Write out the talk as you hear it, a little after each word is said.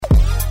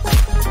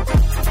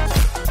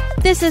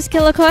This is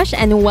Killa Kush,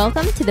 and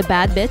welcome to the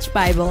Bad Bitch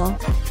Bible.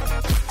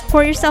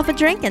 Pour yourself a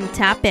drink and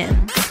tap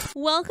in.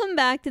 Welcome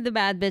back to the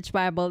Bad Bitch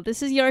Bible.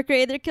 This is your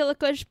creator, Killa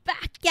Kush,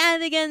 back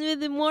at it again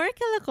with more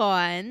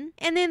Kilakon.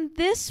 And in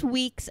this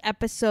week's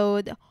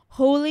episode,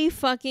 holy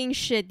fucking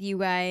shit, you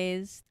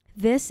guys.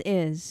 This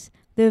is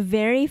the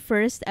very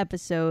first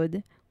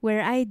episode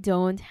where I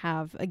don't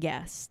have a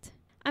guest.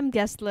 I'm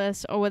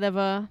guestless or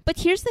whatever. But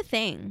here's the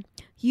thing.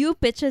 You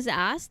bitches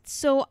asked,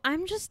 so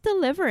I'm just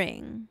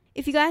delivering.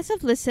 If you guys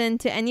have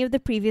listened to any of the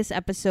previous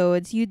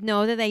episodes, you'd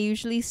know that I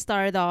usually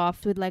start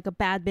off with like a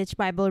Bad Bitch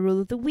Bible Rule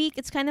of the Week.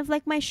 It's kind of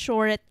like my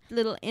short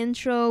little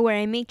intro where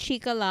I make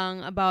chika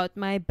lang about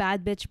my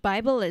Bad Bitch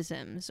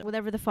Bibleisms,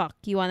 whatever the fuck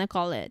you want to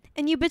call it.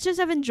 And you bitches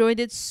have enjoyed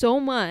it so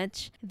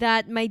much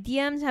that my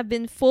DMs have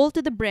been full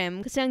to the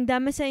brim kasi ang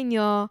dami sa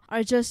inyo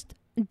are just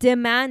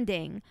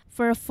demanding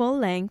for a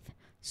full-length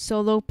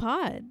solo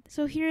pod.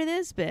 So here it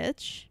is,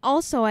 bitch.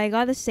 Also, I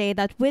gotta say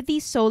that with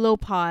these solo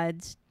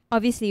pods,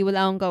 obviously,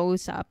 wala akong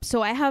kausap.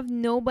 So I have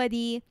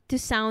nobody to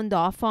sound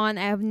off on.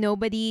 I have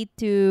nobody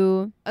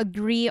to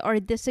agree or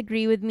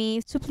disagree with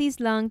me. So please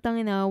lang,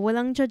 tangina,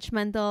 walang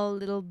judgmental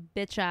little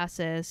bitch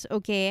asses,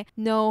 okay?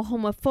 No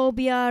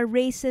homophobia,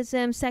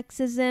 racism,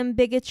 sexism,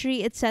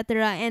 bigotry,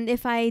 etc. And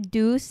if I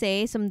do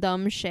say some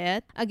dumb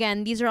shit,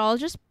 again, these are all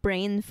just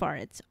brain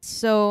farts.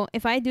 So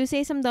if I do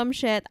say some dumb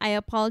shit, I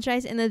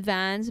apologize in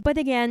advance. But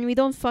again, we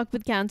don't fuck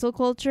with cancel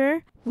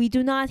culture. We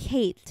do not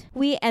hate.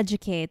 We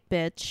educate,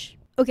 bitch.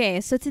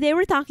 Okay, so today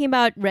we're talking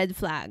about red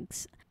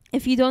flags.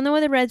 If you don't know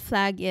what a red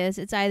flag is,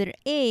 it's either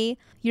A,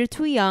 you're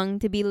too young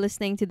to be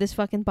listening to this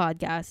fucking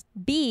podcast.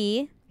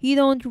 B, you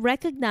don't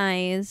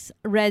recognize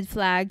red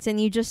flags and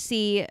you just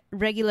see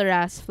regular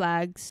ass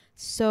flags.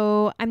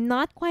 So I'm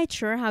not quite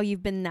sure how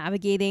you've been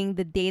navigating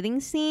the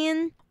dating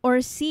scene.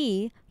 Or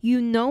C,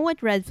 you know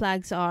what red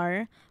flags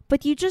are,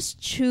 but you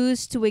just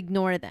choose to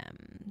ignore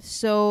them.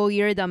 So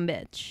you're a dumb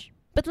bitch.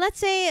 But let's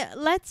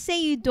say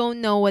you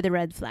don't know what a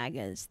red flag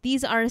is.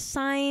 These are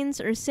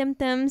signs or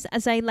symptoms,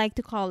 as I like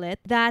to call it,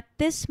 that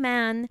this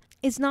man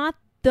is not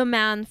the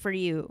man for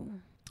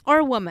you.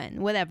 Or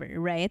woman, whatever,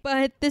 right?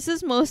 But this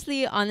is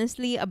mostly,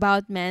 honestly,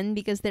 about men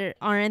because there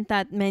aren't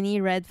that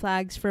many red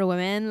flags for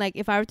women. Like,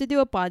 if I were to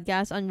do a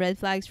podcast on red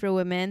flags for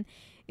women,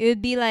 it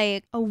would be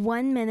like a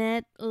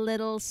 1-minute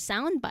little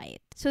soundbite.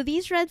 So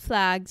these red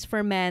flags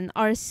for men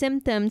are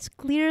symptoms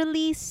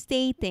clearly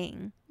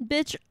stating,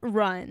 bitch,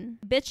 run.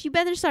 Bitch, you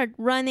better start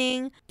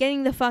running,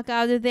 getting the fuck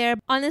out of there.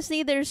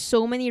 Honestly, there's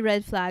so many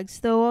red flags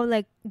though.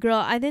 Like,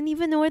 girl, I didn't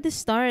even know where to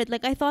start.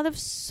 Like, I thought of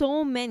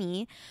so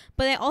many,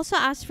 but I also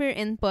asked for your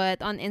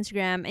input on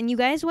Instagram and you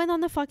guys went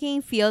on a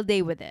fucking field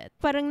day with it.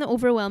 Parang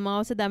na-overwhelm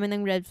ako sa dami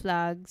ng red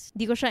flags.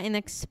 Di ko siya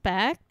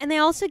in-expect. And I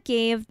also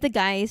gave the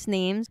guys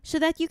names so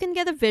that you can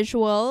get a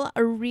visual,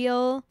 a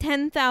real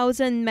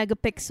 10,000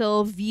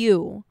 megapixel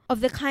view of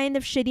the kind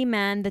of shitty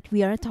man that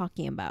we are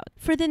talking about.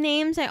 For the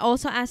names, I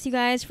also asked you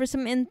guys for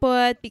some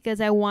input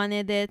because I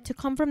wanted it to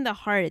come from the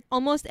heart.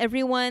 Almost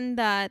everyone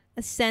that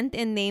sent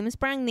in names,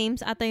 parang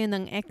names ata yun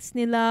ng ex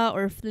nila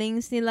or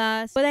flings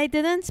nila. But I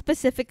didn't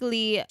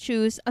specifically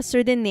choose a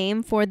certain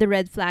name for the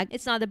red flag.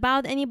 It's not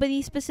about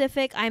anybody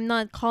specific. I'm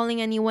not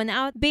calling anyone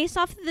out. Based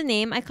off of the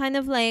name, I kind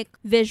of like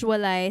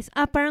visualize,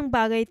 parang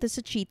bagay to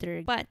sa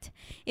cheater. But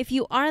if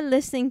you are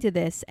listening to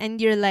this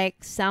and you're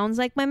like, sounds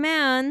like my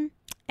man,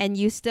 and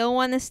you still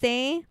want to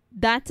stay,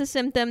 that's a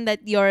symptom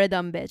that you're a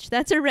dumb bitch.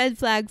 That's a red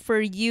flag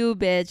for you,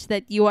 bitch,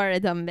 that you are a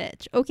dumb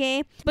bitch,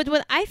 okay? But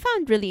what I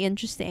found really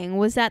interesting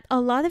was that a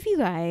lot of you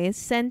guys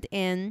sent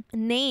in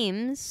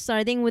names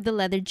starting with the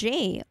letter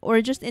J,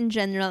 or just in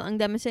general, ang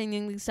dami sa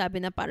inyong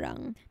nagsabi na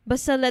parang,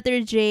 basta letter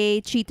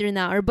J, cheater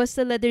na, or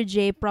basta letter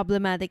J,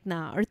 problematic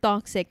na, or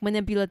toxic,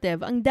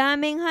 manipulative. Ang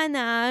daming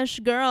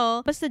hanash,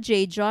 girl. Basta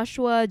J,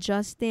 Joshua,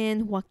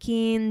 Justin,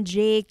 Joaquin,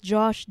 Jake,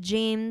 Josh,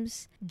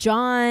 James,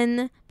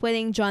 John,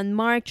 pwedeng John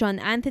Mark, John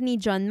Anthony,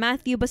 John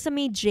Matthew, basta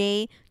may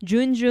J,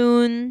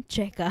 Junjun,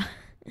 Cheka.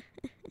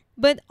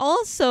 But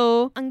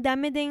also, ang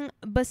dami ding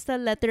basta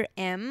letter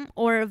M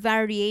or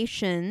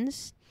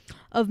variations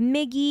of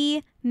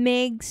Miggy,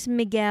 Migs,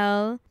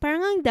 Miguel.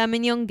 Parang ang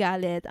dami niyong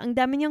galit, ang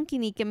dami niyong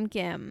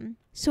kinikim-kim.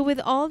 So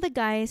with all the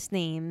guys'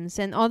 names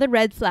and all the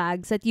red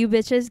flags that you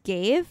bitches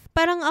gave,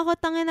 parang ako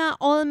tangina,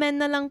 all men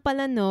na lang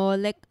pala no.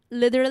 Like,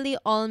 literally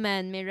all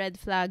men may red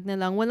flag na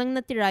lang. Walang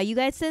natira. You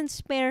guys didn't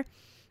spare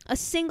a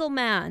single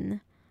man.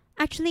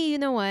 Actually, you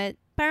know what?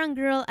 Parang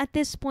girl, at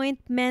this point,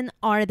 men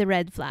are the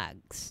red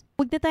flags.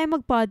 Huwag na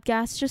tayo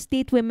mag-podcast, just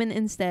date women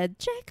instead.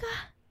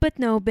 Cheka! But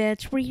no,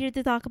 bitch, we're here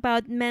to talk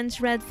about men's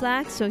red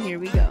flags, so here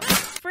we go.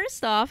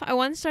 First off, I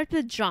want to start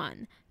with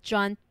John.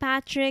 John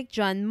Patrick,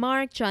 John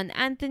Mark, John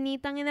Anthony,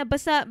 tangina,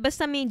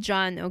 basta may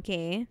John,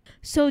 okay?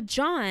 So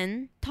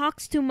John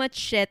talks too much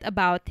shit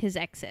about his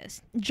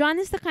exes. John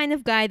is the kind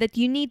of guy that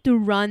you need to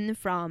run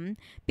from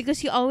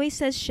because he always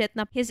says shit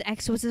na his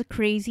ex was a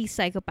crazy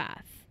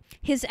psychopath.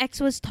 His ex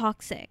was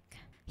toxic.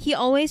 He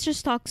always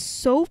just talks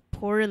so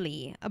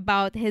poorly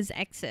about his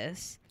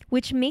exes,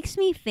 which makes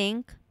me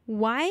think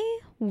Why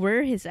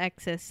were his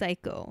exes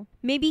psycho?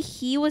 Maybe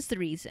he was the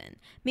reason.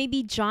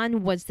 Maybe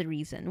John was the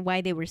reason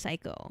why they were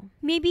psycho.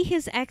 Maybe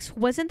his ex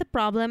wasn't the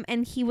problem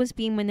and he was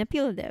being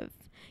manipulative.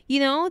 You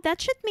know,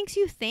 that shit makes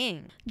you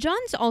think.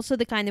 John's also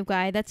the kind of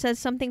guy that says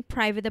something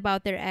private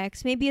about their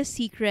ex, maybe a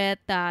secret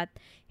that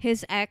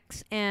his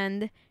ex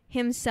and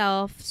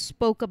himself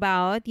spoke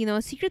about, you know,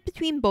 a secret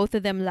between both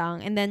of them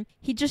lang, and then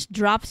he just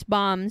drops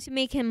bombs to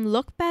make him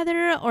look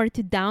better or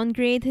to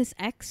downgrade his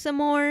ex some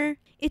more.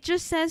 It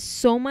just says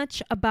so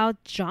much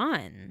about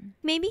John.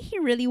 Maybe he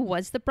really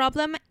was the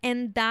problem,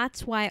 and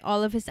that's why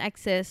all of his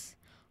exes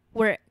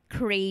were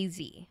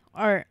crazy.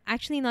 Or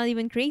actually not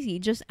even crazy,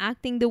 just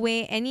acting the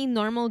way any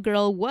normal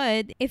girl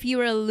would if you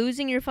were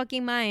losing your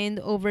fucking mind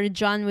over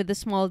John with a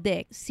small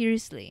dick.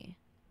 Seriously.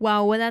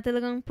 Wow, wala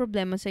talagang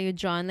problema sa'yo,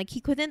 John. Like,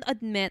 he couldn't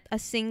admit a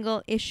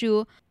single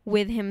issue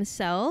with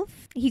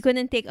himself. He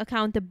couldn't take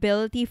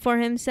accountability for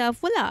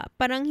himself. Wala.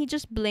 Parang he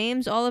just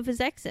blames all of his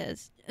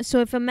exes. So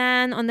if a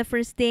man on the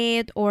first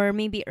date or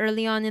maybe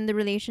early on in the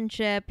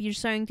relationship, you're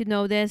starting to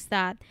notice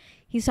that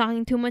he's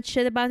talking too much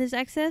shit about his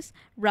exes,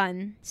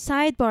 run.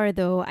 Sidebar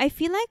though, I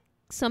feel like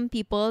some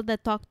people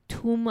that talk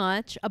too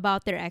much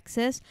about their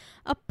exes,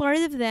 a part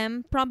of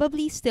them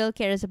probably still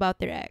cares about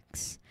their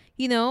ex.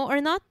 You know, or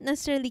not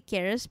necessarily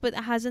cares, but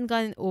hasn't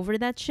gotten over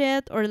that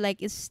shit, or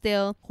like is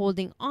still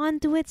holding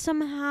on to it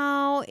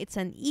somehow. It's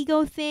an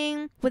ego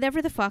thing.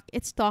 Whatever the fuck,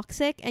 it's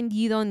toxic and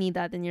you don't need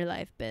that in your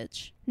life,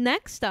 bitch.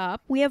 Next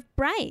up, we have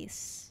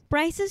Bryce.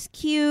 Bryce is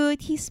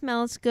cute, he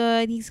smells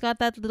good, he's got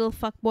that little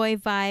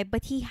fuckboy vibe,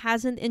 but he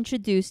hasn't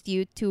introduced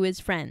you to his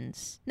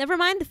friends. Never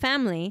mind the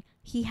family,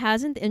 he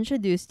hasn't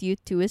introduced you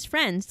to his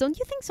friends. Don't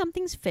you think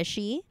something's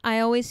fishy? I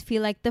always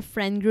feel like the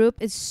friend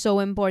group is so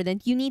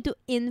important. You need to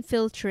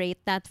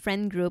infiltrate that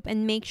friend group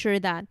and make sure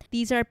that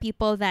these are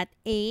people that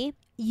A,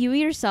 you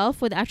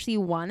yourself would actually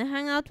want to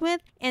hang out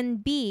with,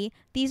 and B,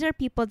 these are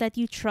people that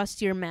you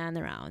trust your man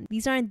around.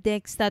 These aren't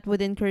dicks that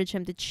would encourage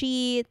him to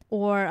cheat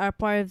or are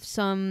part of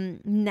some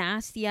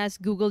nasty ass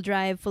Google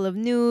Drive full of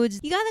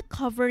nudes. You gotta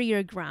cover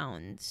your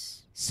grounds.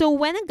 So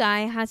when a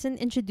guy hasn't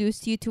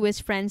introduced you to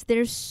his friends,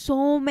 there's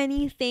so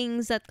many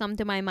things that come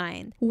to my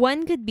mind.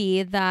 One could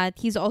be that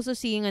he's also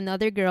seeing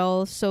another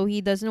girl, so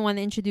he doesn't want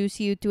to introduce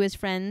you to his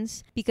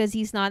friends because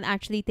he's not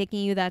actually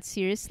taking you that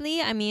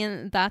seriously. I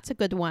mean, that's a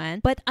good one.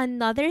 But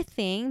another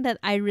thing that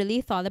I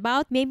really thought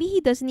about, maybe he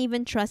doesn't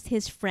even trust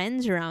his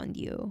friends around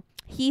you.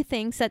 He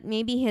thinks that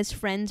maybe his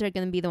friends are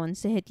going to be the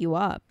ones to hit you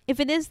up. If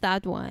it is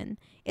that one,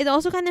 it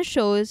also kind of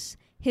shows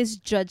his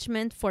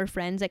judgment for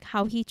friends, like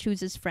how he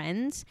chooses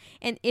friends,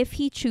 and if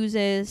he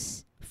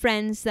chooses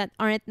friends that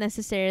aren't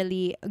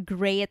necessarily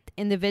great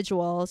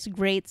individuals,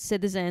 great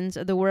citizens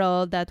of the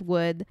world that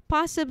would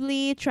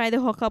possibly try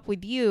to hook up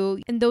with you,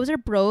 and those are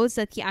bros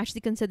that he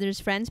actually considers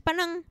friends,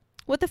 parang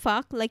what the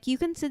fuck? Like, you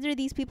consider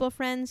these people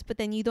friends, but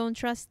then you don't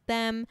trust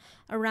them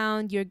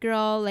around your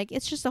girl. Like,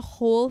 it's just a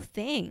whole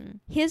thing.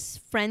 His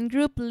friend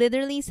group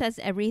literally says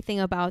everything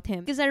about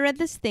him. Because I read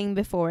this thing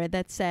before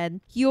that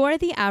said, you're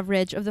the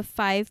average of the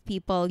 5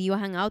 people you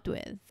hang out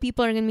with.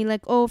 People are gonna be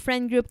like, oh,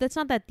 friend group, that's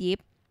not that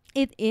deep.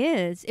 It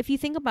is. If you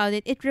think about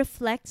it, it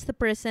reflects the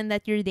person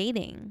that you're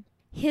dating.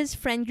 His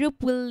friend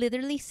group will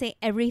literally say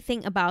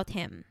everything about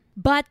him.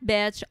 But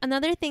bitch,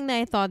 another thing that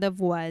I thought of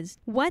was,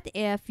 what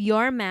if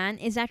your man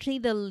is actually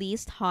the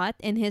least hot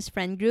in his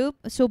friend group?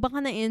 So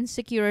baka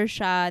na-insecure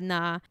siya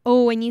na,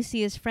 oh, when you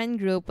see his friend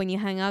group, when you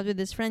hang out with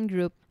his friend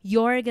group,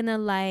 you're gonna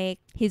like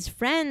his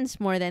friends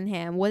more than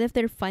him. What if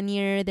they're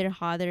funnier, they're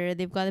hotter,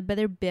 they've got a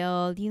better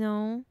build, you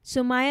know?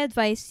 So my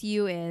advice to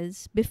you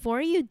is,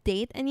 before you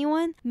date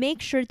anyone,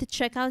 make sure to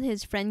check out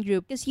his friend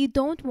group because you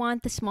don't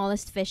want the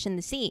smallest fish in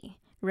the sea.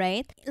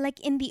 Right? Like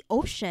in the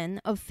ocean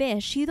of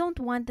fish, you don't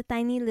want the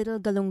tiny little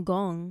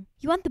galunggong.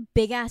 You want the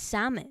big ass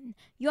salmon.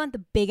 You want the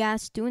big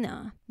ass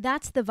tuna.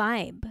 That's the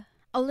vibe.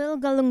 A little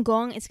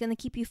galunggong is gonna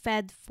keep you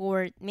fed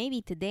for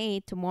maybe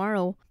today,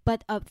 tomorrow.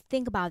 But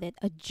think about it.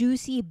 A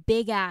juicy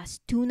big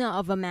ass tuna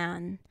of a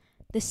man.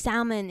 The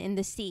salmon in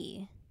the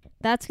sea.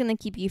 That's gonna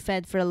keep you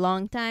fed for a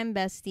long time,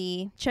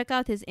 bestie. Check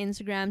out his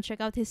Instagram.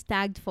 Check out his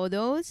tagged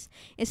photos.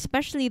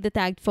 Especially the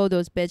tagged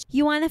photos, bitch.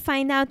 You wanna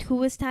find out who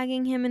was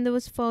tagging him in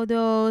those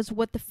photos,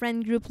 what the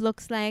friend group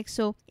looks like.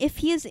 So if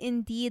he is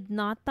indeed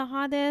not the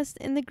hottest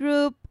in the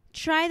group,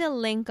 try to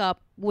link up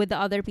with the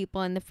other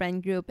people in the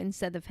friend group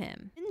instead of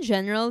him. In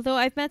general, though,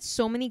 I've met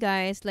so many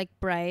guys like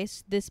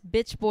Bryce, this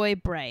bitch boy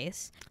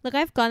Bryce. Like,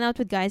 I've gone out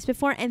with guys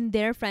before and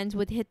their friends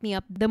would hit me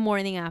up the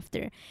morning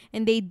after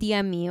and they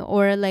DM me,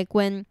 or like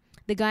when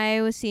the guy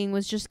I was seeing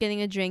was just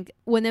getting a drink,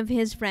 one of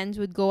his friends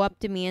would go up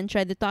to me and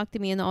try to talk to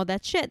me and all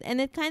that shit. And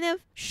it kind of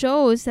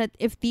shows that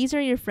if these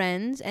are your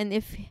friends and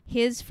if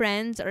his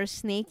friends are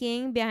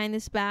snaking behind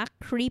his back,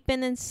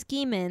 creeping and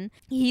scheming,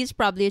 he's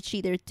probably a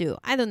cheater too.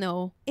 I don't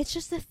know. It's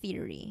just a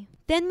theory.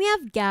 Then we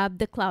have Gab,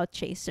 the clout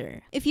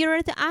chaser. If you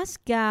were to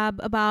ask Gab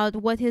about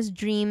what his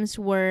dreams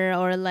were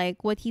or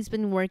like what he's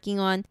been working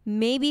on,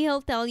 maybe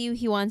he'll tell you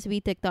he wants to be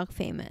TikTok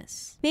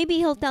famous. Maybe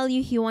he'll tell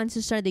you he wants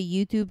to start a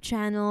YouTube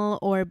channel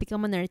or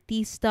become an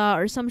artista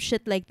or some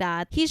shit like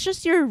that. He's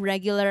just your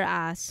regular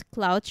ass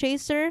clout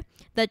chaser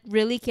that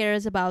really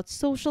cares about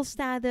social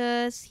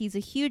status. He's a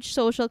huge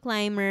social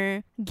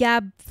climber.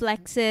 Gab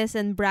flexes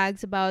and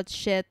brags about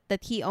shit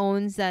that he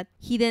owns that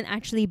he didn't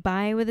actually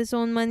buy with his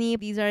own money.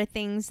 These are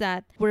things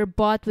that were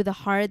bought with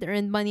the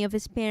hard-earned money of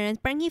his parents.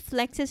 Parang he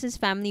flexes his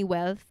family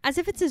wealth as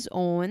if it's his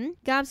own.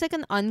 Gab's like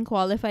an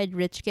unqualified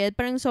rich kid.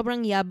 Parang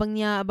sobrang yabang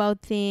niya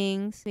about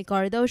things. May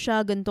car daw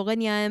siya, ganito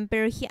ganyan.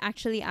 Pero he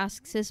actually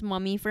asks his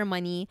mommy for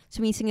money.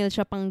 Sumisingil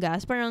siya pang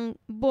gas. Parang,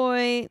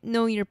 boy,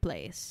 know your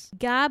place.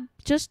 Gab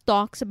just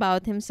talks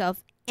about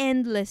himself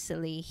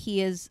endlessly.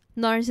 He is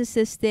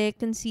narcissistic,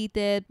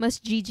 conceited, mas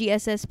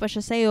GGSS pa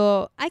siya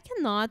sa'yo. I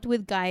cannot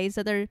with guys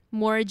that are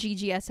more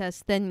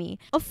GGSS than me.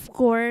 Of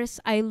course,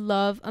 I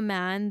love a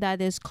man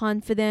that is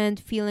confident,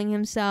 feeling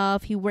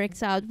himself, he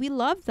works out. We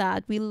love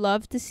that. We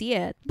love to see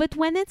it. But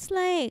when it's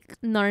like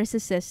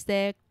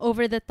narcissistic,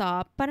 over the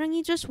top, parang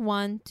you just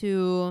want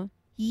to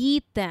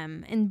yeet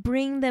them and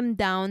bring them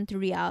down to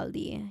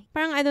reality.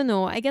 Parang, I don't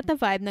know, I get the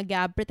vibe na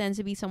Gab pretends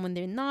to be someone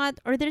they're not,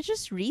 or they're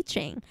just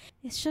reaching.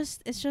 It's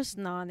just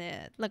not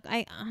it. Like,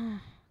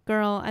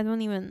 girl, I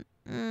don't even,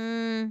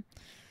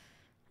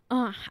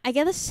 I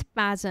get a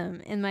spasm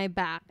in my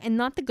back, and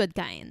not the good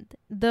kind.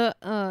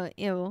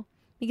 Ew.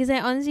 Because I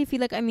honestly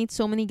feel like I meet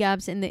so many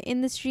Gabs in the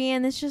industry,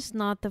 and it's just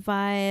not the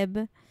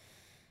vibe.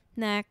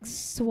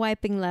 Next,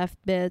 swiping left,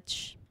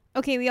 bitch.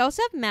 Okay, we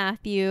also have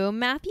Matthew.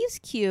 Matthew's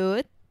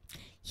cute.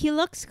 He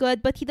looks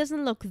good, but he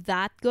doesn't look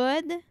that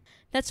good.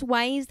 That's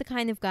why he's the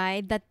kind of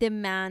guy that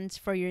demands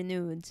for your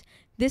nudes.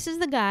 This is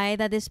the guy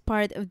that is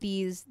part of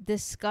these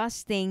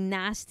disgusting,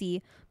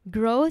 nasty,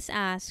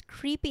 gross-ass,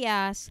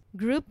 creepy-ass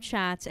group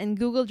chats and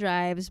Google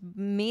Drives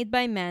made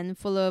by men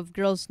full of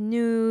girls'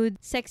 nude,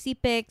 sexy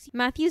pics.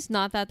 Matthew's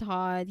not that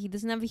hot. He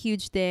doesn't have a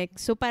huge dick.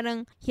 So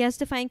parang he has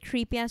to find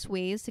creepy-ass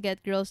ways to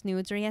get girls'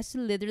 nudes, or he has to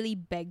literally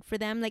beg for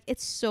them. Like,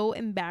 it's so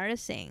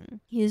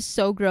embarrassing. He is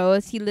so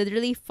gross. He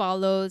literally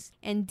follows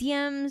and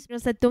DMs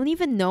girls that don't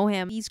even know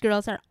him. These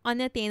girls are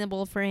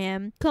unattainable for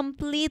him.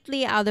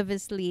 Completely out of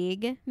his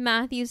league.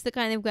 Matthew's the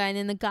kind of guy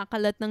na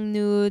nagkakalat ng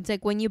nudes.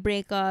 Like, when you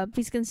break up,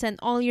 he's gonna send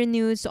all your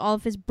nudes to all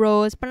of his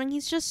bros. Parang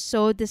he's just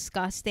so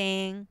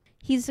disgusting.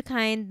 He's the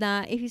kind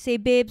that if you say,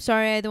 babe,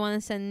 sorry, I don't want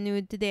to send a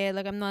nude today,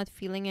 like I'm not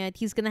feeling it,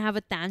 he's gonna have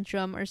a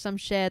tantrum or some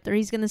shit, or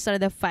he's gonna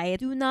start a fight.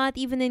 Do not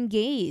even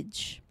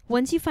engage.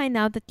 Once you find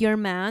out that your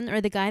man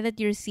or the guy that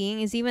you're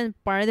seeing is even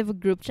part of a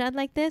group chat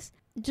like this,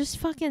 just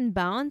fucking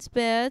bounce,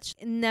 bitch.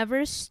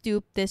 Never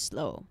stoop this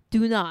low.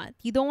 Do not.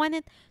 You don't want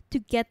it to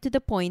get to the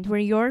point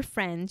where your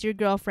friends, your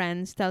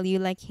girlfriends tell you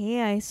like,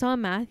 hey, I saw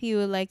Matthew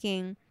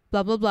liking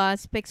blah blah blah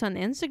pics on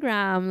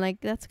Instagram. Like,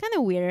 that's kind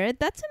of weird.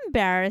 That's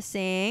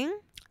embarrassing.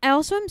 I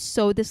also am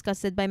so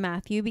disgusted by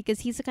Matthew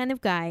because he's the kind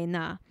of guy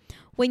na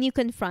when you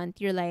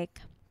confront, you're like,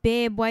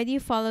 babe, why do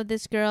you follow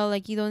this girl?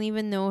 Like, you don't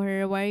even know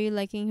her. Why are you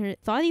liking her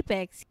thoughty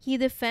pics? He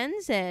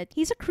defends it.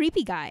 He's a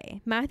creepy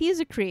guy. Matthew's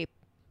a creep.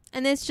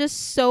 And it's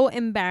just so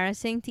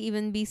embarrassing to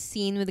even be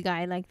seen with a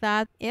guy like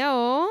that.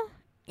 Ew.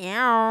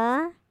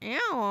 Ew.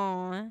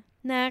 Ew.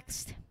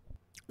 Next,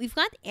 we've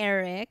got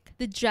Eric,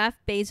 the Jeff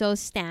Bezos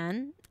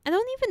stan. I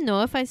don't even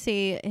know if I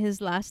say his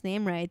last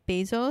name right,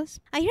 Bezos.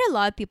 I hear a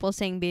lot of people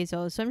saying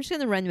Bezos, so I'm just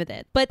gonna run with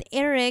it. But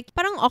Eric,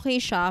 parang okay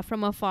siya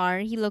from afar.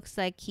 He looks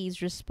like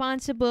he's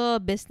responsible,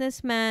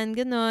 businessman,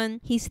 ganon.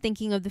 He's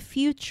thinking of the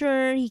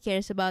future. He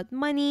cares about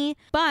money.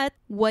 But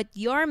what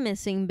you're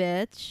missing,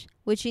 bitch,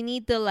 which you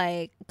need to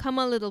like come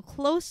a little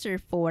closer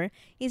for,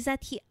 is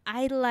that he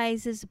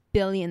idolizes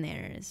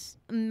billionaires,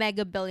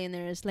 mega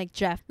billionaires like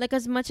Jeff. Like,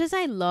 as much as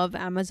I love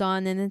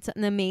Amazon and it's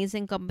an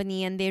amazing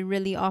company and they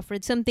really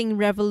offered something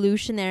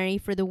revolutionary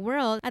for the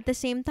world, at the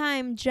same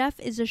time, Jeff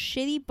is a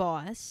shitty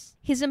boss.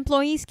 His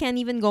employees can't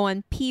even go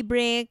on pee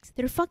breaks.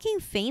 They're fucking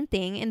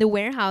fainting in the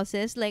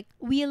warehouses. Like,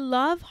 we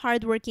love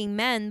hardworking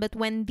men, but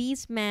when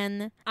these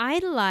men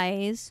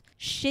idolize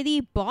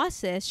shitty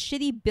bosses,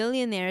 shitty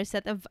billionaires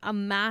that have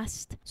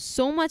amassed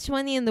so much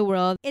money in the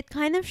world, it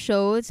kind of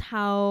shows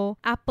how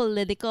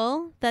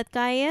apolitical that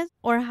guy is,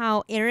 or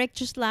how Eric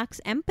just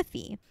lacks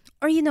empathy.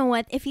 Or you know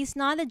what, if he's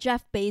not a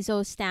Jeff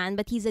Bezos stan,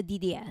 but he's a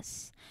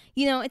DDS.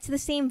 You know, it's the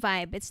same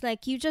vibe. It's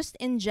like you just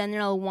in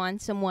general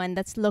want someone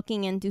that's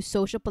looking into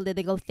social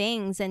political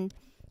things and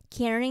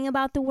caring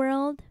about the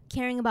world,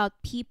 caring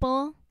about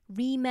people.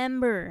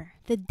 Remember,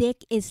 the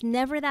dick is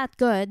never that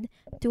good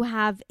to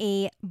have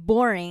a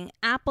boring,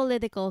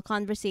 apolitical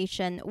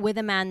conversation with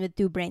a man with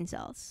 2 brain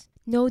cells.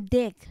 No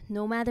dick,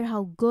 no matter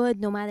how good,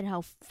 no matter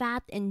how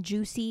fat and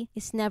juicy,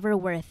 is never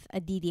worth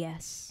a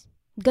DDS.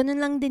 Ganun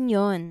lang din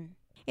yon.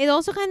 It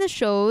also kind of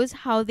shows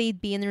how they'd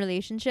be in a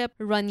relationship,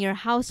 run your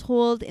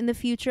household in the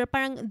future.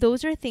 Parang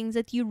those are things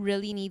that you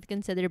really need to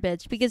consider,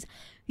 bitch. Because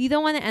you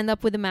don't want to end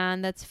up with a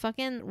man that's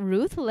fucking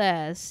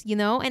ruthless, you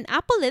know? And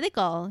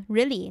apolitical,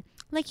 really.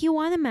 Like, you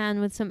want a man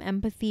with some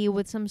empathy,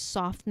 with some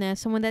softness,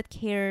 someone that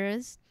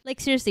cares. Like,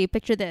 seriously,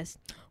 picture this.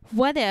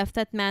 What if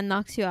that man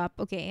knocks you up,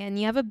 okay, and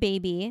you have a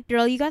baby?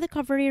 Girl, you gotta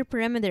cover your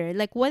perimeter.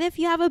 Like, what if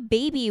you have a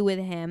baby with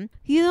him?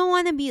 You don't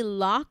want to be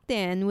locked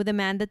in with a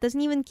man that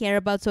doesn't even care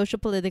about social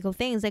political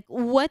things. Like,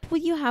 what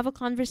would you have a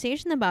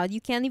conversation about?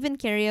 You can't even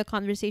carry a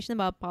conversation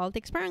about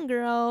politics. Parang,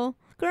 girl,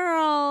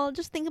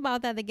 just think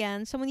about that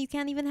again. Someone you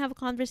can't even have a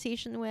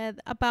conversation with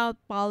about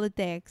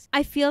politics.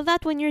 I feel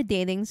that when you're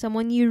dating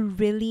someone, you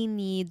really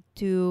need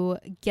to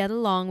get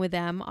along with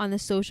them on a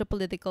social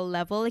political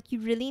level. Like, you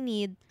really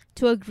need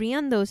to agree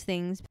on those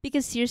things,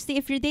 because seriously,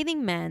 if you're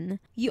dating men,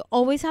 you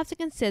always have to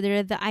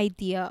consider the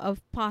idea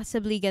of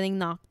possibly getting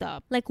knocked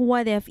up. Like,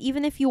 what if,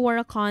 even if you wore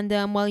a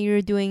condom while you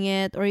were doing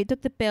it, or you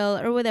took the pill,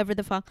 or whatever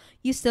the fuck,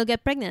 you still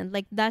get pregnant?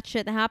 Like, that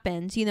shit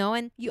happens, you know?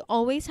 And you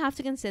always have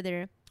to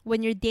consider,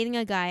 when you're dating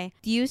a guy,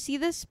 do you see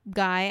this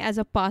guy as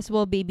a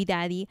possible baby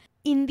daddy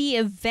in the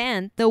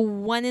event, the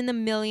 1 in a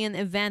million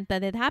event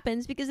that it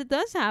happens? Because it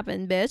does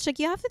happen, bitch. Like,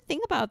 you have to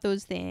think about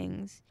those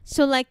things.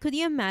 So, like, could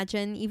you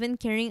imagine even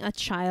carrying a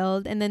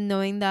child and then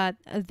knowing that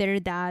their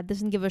dad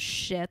doesn't give a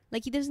shit?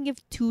 Like, he doesn't give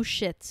two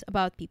shits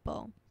about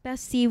people.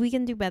 Bestie, we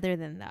can do better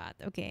than that,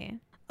 okay?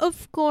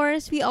 Of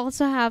course, we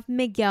also have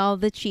Miguel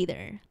the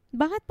cheater.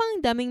 Bakit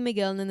pang daming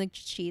Miguel na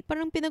nag-cheat?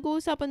 Parang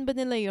pinag-uusapan ba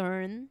nila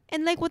yarn?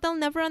 And like, what I'll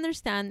never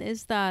understand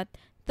is that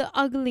the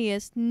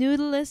ugliest,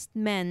 noodlest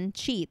men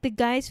cheat. The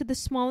guys with the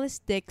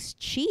smallest dicks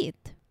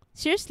cheat.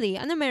 Seriously,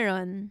 ano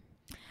meron?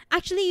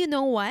 Actually, you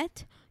know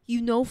what?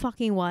 You know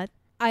fucking what?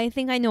 I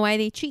think I know why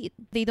they cheat.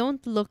 They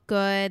don't look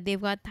good,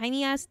 they've got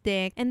tiny ass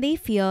dick, and they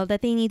feel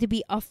that they need to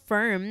be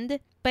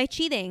affirmed by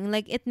cheating.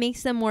 Like, it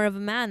makes them more of a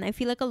man. I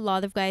feel like a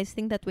lot of guys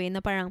think that way,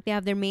 na parang they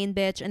have their main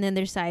bitch and then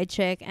their side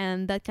chick,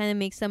 and that kind of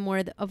makes them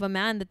more of a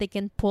man, that they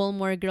can pull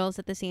more girls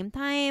at the same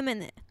time.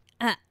 And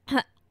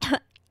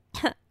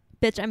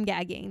bitch, I'm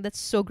gagging.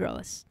 That's so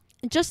gross.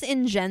 Just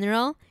in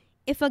general,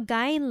 if a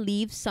guy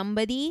leaves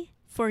somebody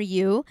for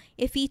you,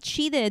 if he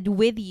cheated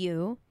with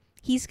you,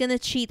 he's gonna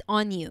cheat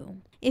on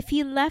you. If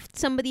he left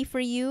somebody for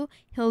you,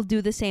 he'll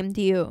do the same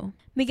to you.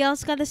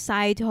 Miguel's got a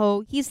side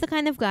hoe. He's the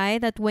kind of guy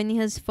that when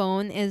his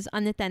phone is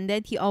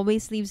unattended, he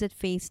always leaves it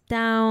face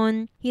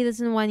down. He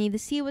doesn't want you to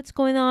see what's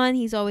going on.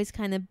 He's always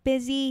kind of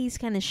busy. He's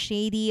kind of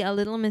shady, a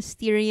little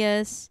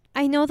mysterious.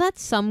 I know that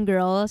some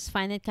girls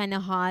find it kind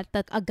of hot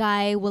that a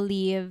guy will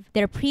leave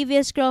their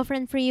previous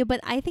girlfriend for you, but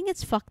I think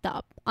it's fucked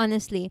up,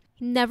 honestly.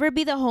 Never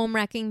be the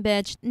home-wrecking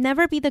bitch.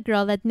 Never be the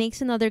girl that makes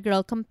another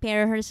girl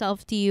compare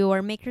herself to you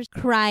or make her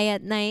cry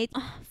at night.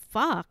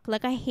 Fuck.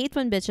 Like, I hate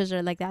when bitches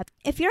are like that.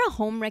 If you're a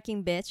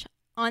home-wrecking bitch,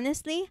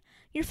 honestly,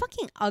 you're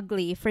fucking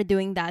ugly for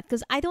doing that,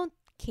 because I don't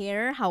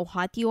care how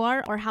hot you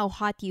are or how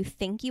hot you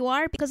think you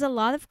are, because a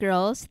lot of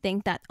girls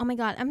think that, oh my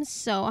god, I'm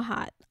so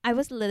hot. I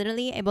was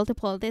literally able to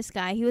pull this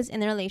guy. He was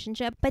in a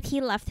relationship, but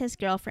he left his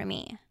girl for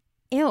me.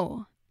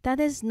 Ew, that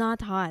is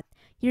not hot.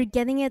 You're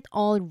getting it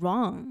all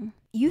wrong.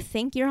 You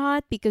think you're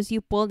hot because you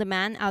pulled a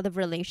man out of a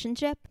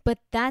relationship, but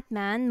that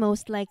man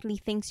most likely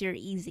thinks you're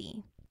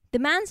easy. The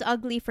man's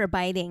ugly for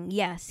biting.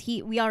 Yes,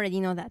 we already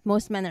know that.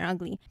 Most men are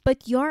ugly.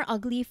 But you're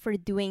ugly for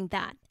doing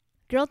that.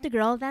 Girl to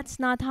girl, that's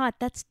not hot.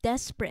 That's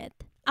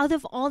desperate. Out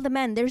of all the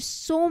men, there's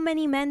so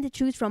many men to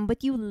choose from,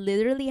 but you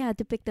literally had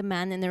to pick the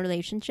man in a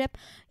relationship.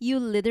 You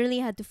literally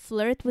had to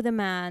flirt with a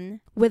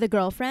man with a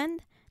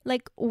girlfriend.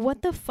 Like,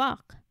 what the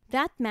fuck?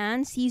 That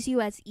man sees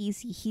you as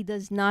easy. He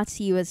does not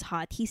see you as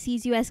hot. He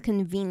sees you as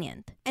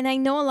convenient. And I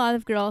know a lot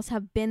of girls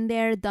have been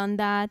there, done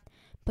that,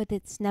 but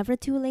it's never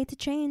too late to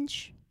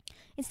change.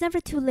 It's never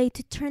too late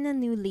to turn a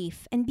new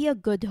leaf and be a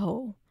good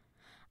hoe.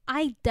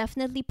 I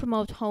definitely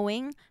promote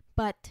hoeing,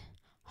 but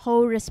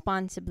hoe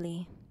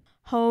responsibly.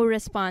 Hoe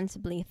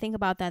responsibly. Think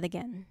about that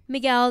again.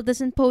 Miguel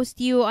doesn't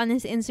post you on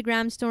his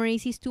Instagram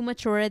stories. He's too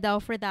mature daw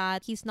for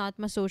that. He's not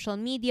social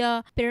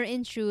media. But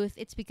in truth,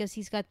 it's because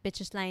he's got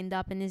bitches lined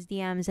up in his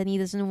DMs and he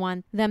doesn't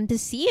want them to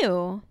see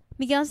you.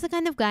 Miguel's the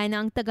kind of guy na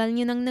ang tagal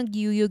nyo nang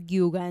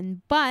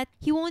nagyuyug-yugan, but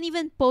he won't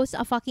even post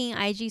a fucking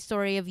IG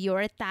story of you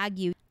or tag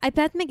you. I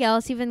bet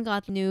Miguel's even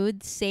got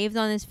nudes saved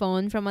on his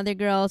phone from other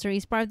girls, or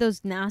he's part of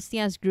those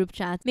nasty-ass group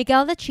chats.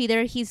 Miguel the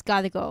cheater, he's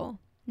gotta go.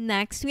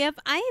 Next, we have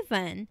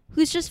Ivan,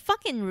 who's just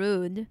fucking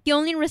rude. He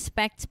only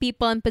respects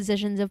people in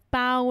positions of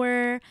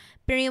power,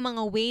 pero yung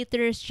mga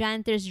waiters,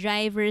 janitors,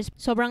 drivers,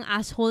 sobrang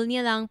asshole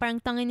niya lang, parang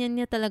tangin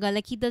niya talaga.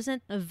 Like, he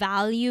doesn't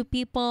value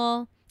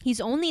people. He's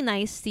only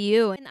nice to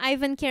you. And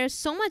Ivan cares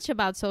so much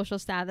about social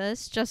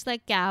status, just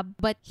like Gab,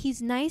 but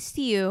he's nice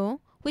to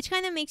you, which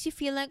kind of makes you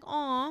feel like,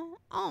 oh,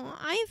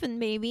 Ivan,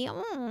 baby,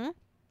 oh.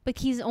 But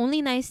he's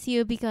only nice to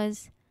you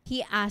because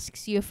he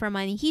asks you for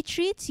money. He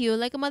treats you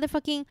like a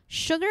motherfucking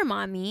sugar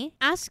mommy.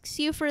 Asks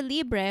you for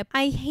libre.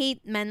 I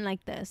hate men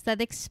like this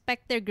that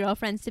expect their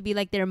girlfriends to be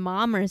like their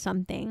mom or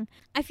something.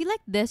 I feel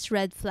like this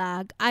red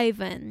flag,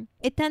 Ivan,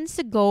 it tends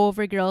to go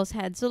over girls'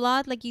 heads a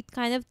lot. Like, you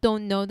kind of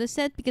don't notice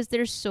it because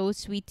they're so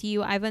sweet to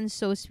you. Ivan's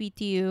so sweet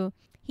to you.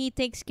 He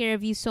takes care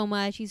of you so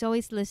much. He's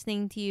always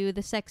listening to you.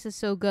 The sex is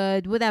so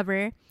good,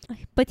 whatever.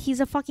 But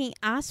he's a fucking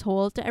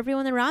asshole to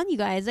everyone around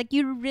you guys. Like,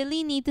 you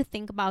really need to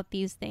think about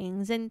these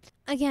things. And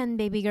again,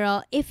 baby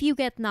girl, if you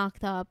get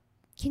knocked up,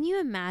 can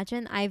you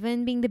imagine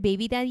Ivan being the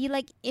baby daddy?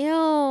 Like,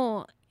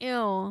 ew.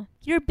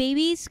 Your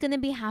baby's gonna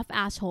be half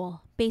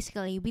asshole.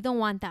 Basically, we don't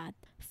want that.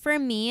 For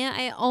me,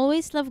 I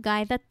always love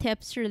guy that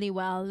tips really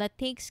well, that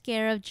takes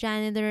care of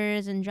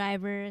janitors and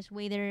drivers,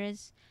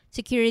 waiters,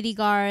 security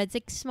guards,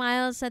 like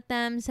smiles at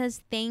them,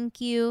 says thank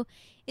you.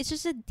 It's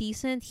just a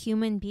decent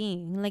human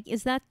being. Like,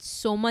 is that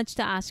so much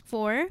to ask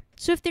for?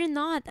 So if they're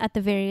not, at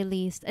the very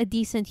least, a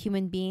decent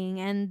human being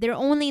and they're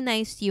only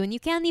nice to you and you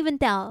can't even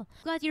tell,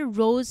 you got your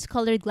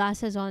rose-colored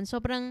glasses on,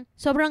 sobrang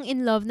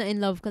in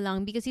love ka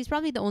lang because he's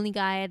probably the only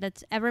guy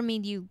that's ever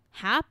made you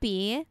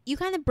happy, you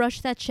kind of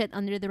brush that shit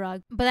under the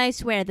rug. But I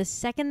swear, the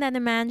second that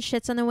a man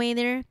shits on a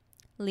waiter,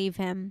 leave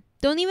him.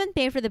 Don't even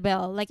pay for the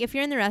bill. Like, if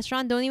you're in a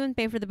restaurant, don't even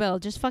pay for the bill.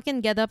 Just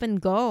fucking get up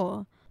and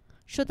go.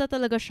 Shoota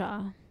talaga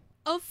siya.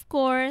 Of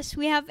course,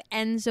 we have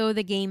Enzo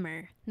the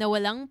gamer na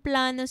walang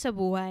plano sa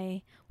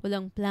buhay,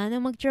 walang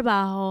plano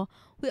magtrabaho.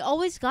 We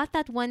always got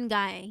that one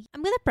guy.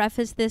 I'm gonna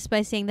preface this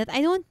by saying that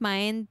I don't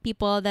mind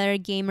people that are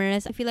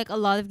gamers. I feel like a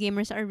lot of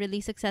gamers are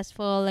really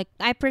successful. Like,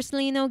 I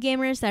personally know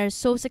gamers that are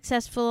so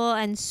successful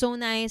and so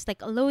nice. Like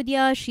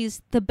Alodia,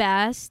 she's the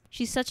best.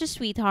 She's such a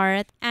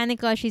sweetheart.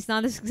 Anika, she's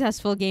not a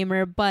successful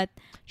gamer, but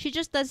she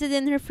just does it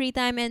in her free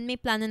time and may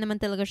plano naman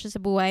talaga siya sa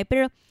buhay.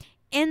 Pero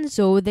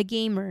Enzo, the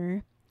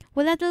gamer,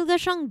 wala talaga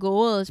siyang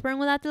goals. Parang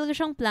wala talaga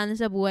siyang plano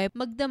sa buhay.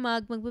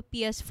 Magdamag,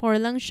 magpa-PS4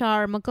 lang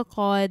siya or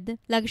magka-COD.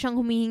 Lagi siyang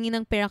humihingi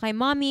ng pera kay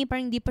mommy.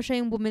 Parang hindi pa siya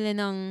yung bumili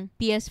ng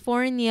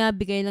PS4 niya.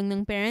 Bigay lang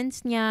ng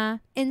parents niya.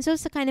 And so,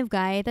 it's the kind of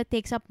guy that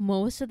takes up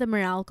most of the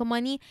Meralco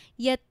money,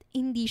 yet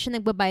hindi siya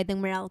nagbabayad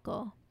ng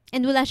Meralco.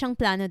 And wala siyang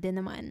plano din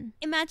naman.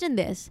 Imagine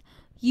this.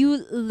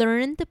 You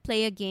learn to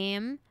play a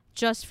game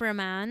just for a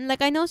man.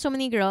 Like, I know so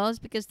many girls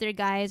because their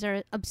guys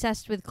are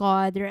obsessed with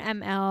COD or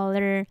ML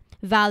or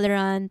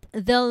Valorant.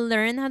 They'll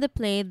learn how to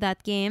play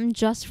that game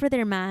just for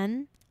their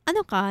man.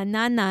 Ano ka,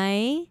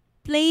 nanay?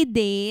 Play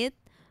date?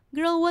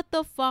 Girl, what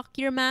the fuck?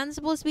 Your man's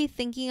supposed to be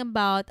thinking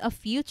about a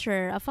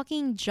future, a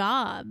fucking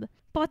job.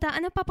 Pota,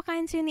 ano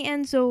papakain sa'yo ni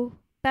Enzo?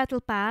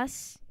 Battle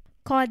Pass?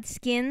 COD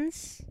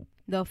skins?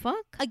 The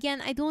fuck? Again,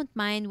 I don't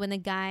mind when a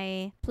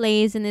guy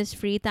plays in his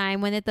free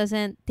time when it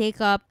doesn't take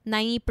up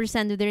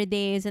 90% of their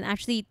days and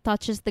actually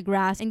touches the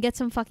grass and gets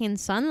some fucking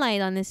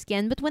sunlight on his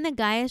skin. But when a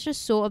guy is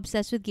just so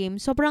obsessed with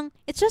games, sobrang,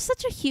 it's just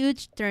such a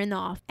huge turn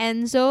off.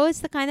 Enzo is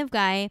the kind of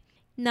guy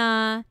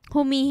na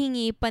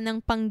humihingi pa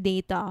ng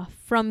pang-data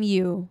from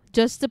you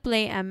just to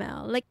play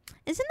ML. Like,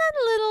 isn't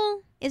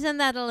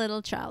that a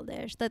little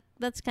childish?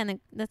 That's kind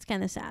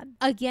of sad.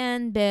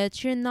 Again,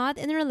 bitch, you're not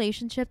in a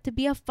relationship to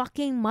be a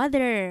fucking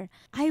mother.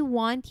 I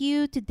want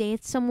you to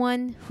date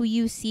someone who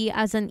you see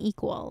as an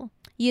equal.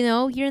 You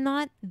know, you're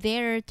not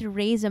there to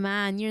raise a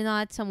man. You're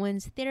not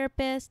someone's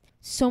therapist.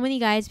 So many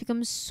guys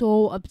become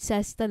so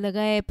obsessed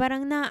talaga eh.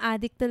 Parang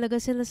na-addict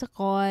talaga sila sa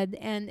COD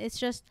and it's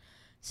just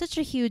such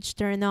a huge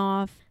turn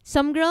off.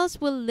 Some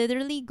girls will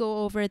literally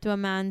go over to a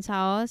man's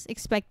house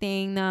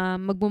expecting na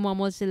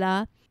magbumamol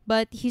sila.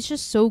 But he's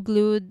just so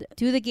glued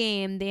to the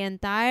game the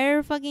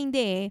entire fucking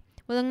day.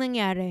 Walang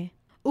nangyari.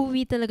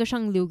 Uwi talaga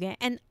siyang lugi.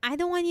 And I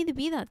don't want you to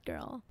be that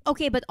girl.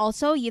 Okay, but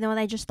also, you know what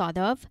I just thought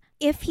of?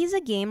 If he's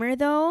a gamer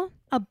though,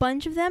 a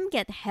bunch of them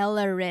get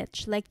hella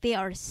rich. Like, they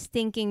are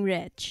stinking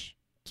rich.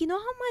 You know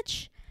how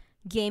much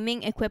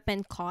gaming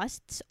equipment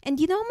costs? And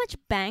you know how much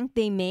bank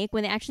they make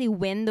when they actually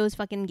win those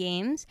fucking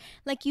games?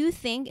 Like, you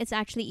think it's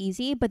actually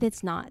easy, but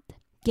it's not.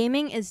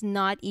 Gaming is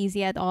not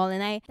easy at all.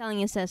 And I'm telling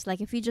you, sis,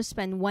 like, if you just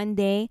spend one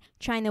day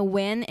trying to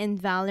win in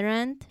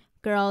Valorant,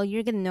 girl,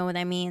 you're gonna know what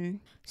I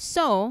mean.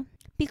 So,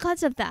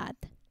 because of that,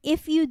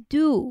 if you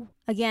do,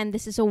 again,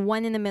 this is a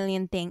 1 in a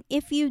million thing,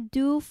 if you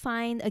do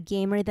find a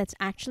gamer that's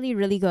actually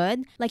really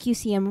good, like you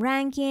see him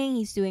ranking,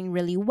 he's doing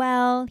really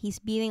well, he's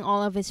beating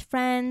all of his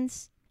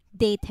friends,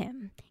 date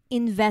him.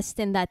 Invest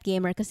in that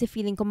gamer kasi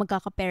feeling ko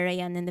magkakapera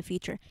yan in the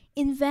future.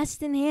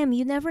 Invest in him.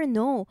 You never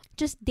know.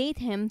 Just date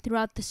him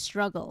throughout the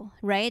struggle,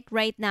 right?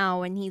 Right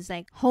now when he's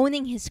like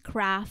honing his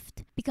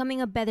craft,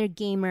 becoming a better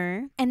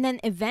gamer, and then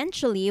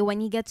eventually when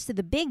he gets to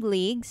the big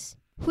leagues,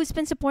 who's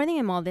been supporting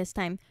him all this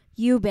time?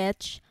 You,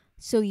 bitch.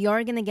 So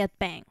you're gonna get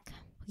bank.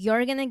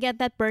 You're gonna get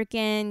that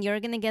Birkin, you're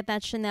gonna get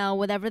that Chanel,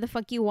 whatever the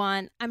fuck you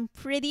want. I'm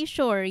pretty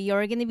sure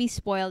you're gonna be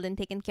spoiled and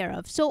taken care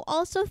of. So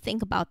also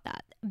think about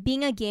that.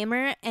 Being a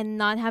gamer and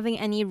not having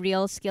any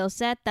real skill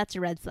set, that's a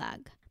red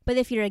flag. But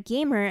if you're a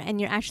gamer and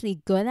you're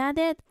actually good at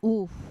it,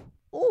 ooh,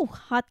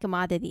 hot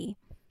commodity.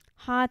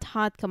 Hot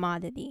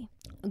commodity.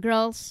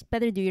 Girls,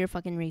 better do your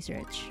fucking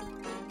research.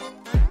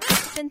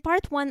 In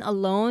part 1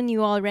 alone,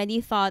 you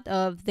already thought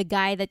of the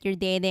guy that you're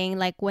dating.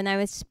 Like, when I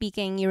was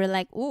speaking, you were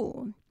like,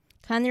 ooh,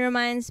 kind of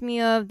reminds me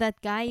of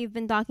that guy you've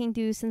been talking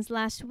to since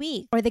last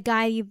week. Or the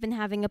guy you've been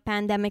having a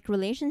pandemic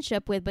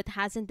relationship with but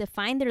hasn't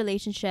defined the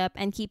relationship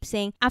and keeps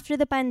saying, after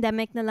the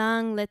pandemic na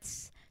lang,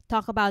 let's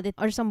talk about it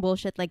or some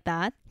bullshit like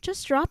that.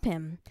 Just drop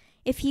him.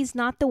 If he's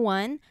not the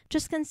one,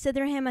 just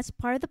consider him as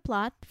part of the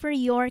plot for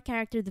your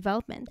character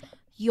development.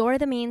 You're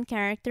the main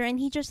character and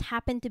he just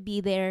happened to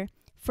be there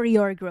for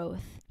your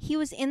growth. He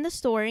was in the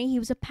story, he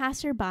was a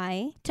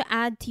passerby to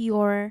add to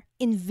your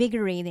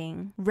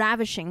invigorating,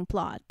 ravishing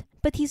plot.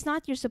 But he's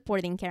not your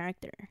supporting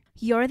character.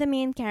 You're the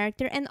main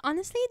character, and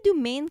honestly, do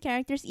main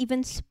characters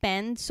even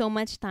spend so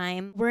much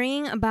time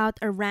worrying about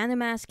a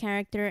random-ass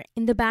character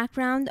in the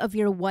background of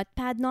your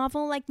Wattpad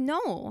novel? Like,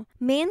 no.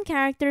 Main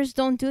characters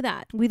don't do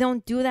that. We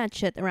don't do that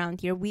shit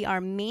around here. We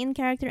are main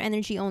character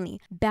energy only.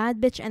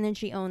 Bad bitch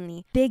energy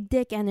only. Big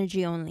dick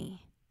energy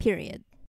only. Period.